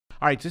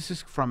All right, this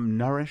is from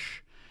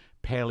Nourish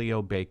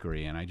Paleo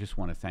Bakery, and I just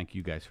want to thank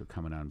you guys for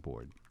coming on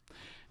board.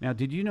 Now,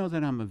 did you know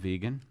that I'm a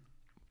vegan?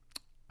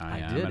 I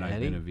am, did, and I've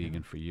Eddie. been a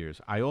vegan for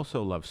years. I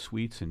also love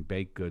sweets, and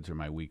baked goods are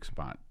my weak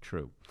spot.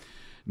 True.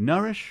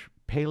 Nourish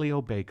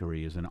Paleo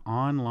Bakery is an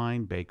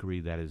online bakery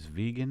that is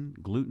vegan,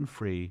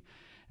 gluten-free,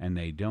 and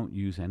they don't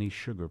use any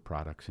sugar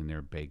products in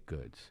their baked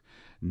goods.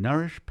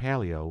 Nourish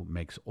Paleo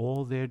makes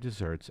all their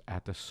desserts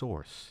at the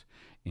source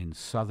in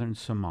southern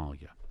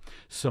Somalia.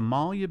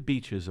 Somalia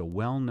beaches are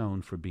well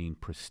known for being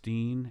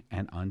pristine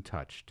and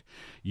untouched.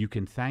 You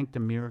can thank the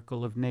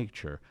miracle of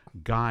nature,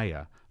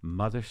 Gaia,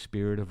 Mother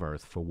Spirit of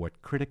Earth, for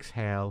what critics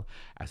hail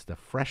as the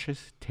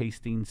freshest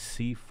tasting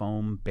sea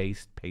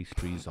foam-based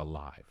pastries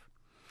alive.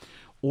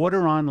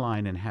 Order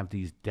online and have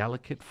these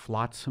delicate,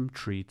 flotsam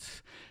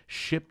treats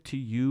shipped to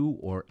you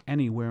or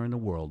anywhere in the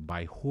world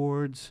by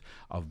hordes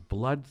of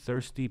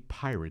bloodthirsty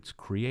pirates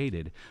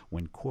created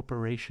when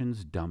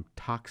corporations dump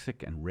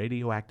toxic and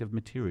radioactive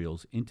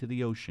materials into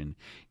the ocean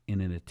in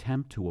an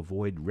attempt to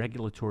avoid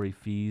regulatory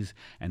fees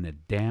and the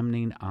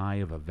damning eye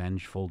of a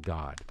vengeful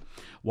God.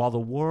 While the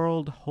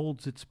world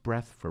holds its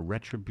breath for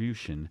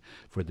retribution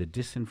for the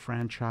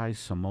disenfranchised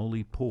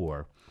Somali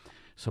poor,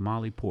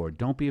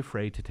 don't be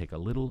afraid to take a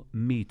little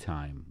me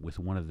time with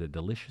one of the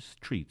delicious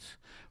treats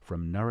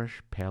from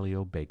Nourish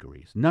Paleo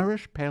Bakeries.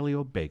 Nourish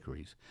Paleo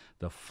Bakeries.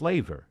 The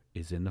flavor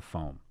is in the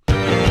foam.